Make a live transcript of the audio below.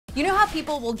You know how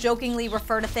people will jokingly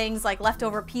refer to things like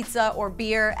leftover pizza or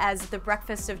beer as the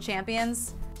breakfast of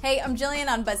champions? Hey, I'm Gillian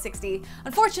on Buzz60.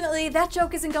 Unfortunately, that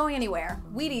joke isn't going anywhere.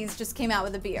 Wheaties just came out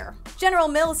with a beer. General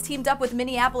Mills teamed up with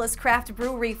Minneapolis craft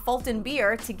brewery Fulton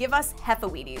Beer to give us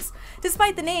HefeWheaties.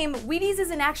 Despite the name, Wheaties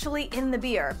isn't actually in the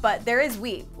beer, but there is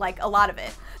wheat, like a lot of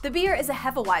it. The beer is a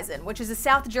Hefeweizen, which is a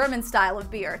South German style of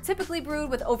beer, typically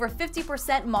brewed with over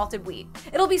 50% malted wheat.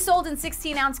 It'll be sold in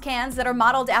 16-ounce cans that are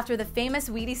modeled after the famous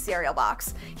Wheaties cereal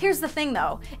box. Here's the thing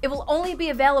though, it will only be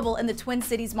available in the Twin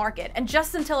Cities market, and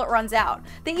just until it runs out.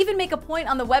 They even make a point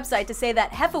on the website to say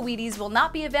that HefeWheaties will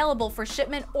not be available for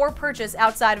shipment or purchase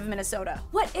outside of Minnesota.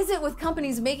 What is it with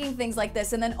companies making things like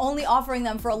this and then only offering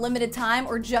them for a limited time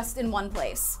or just in one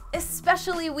place?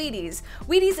 Especially Wheaties.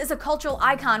 Wheaties is a cultural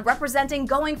icon representing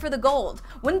going for the gold.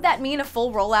 Wouldn't that mean a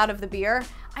full rollout of the beer?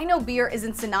 I know beer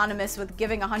isn't synonymous with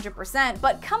giving 100%,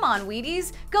 but come on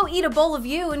Wheaties, go eat a bowl of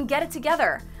you and get it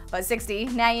together.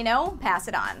 Buzz60, now you know, pass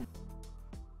it on.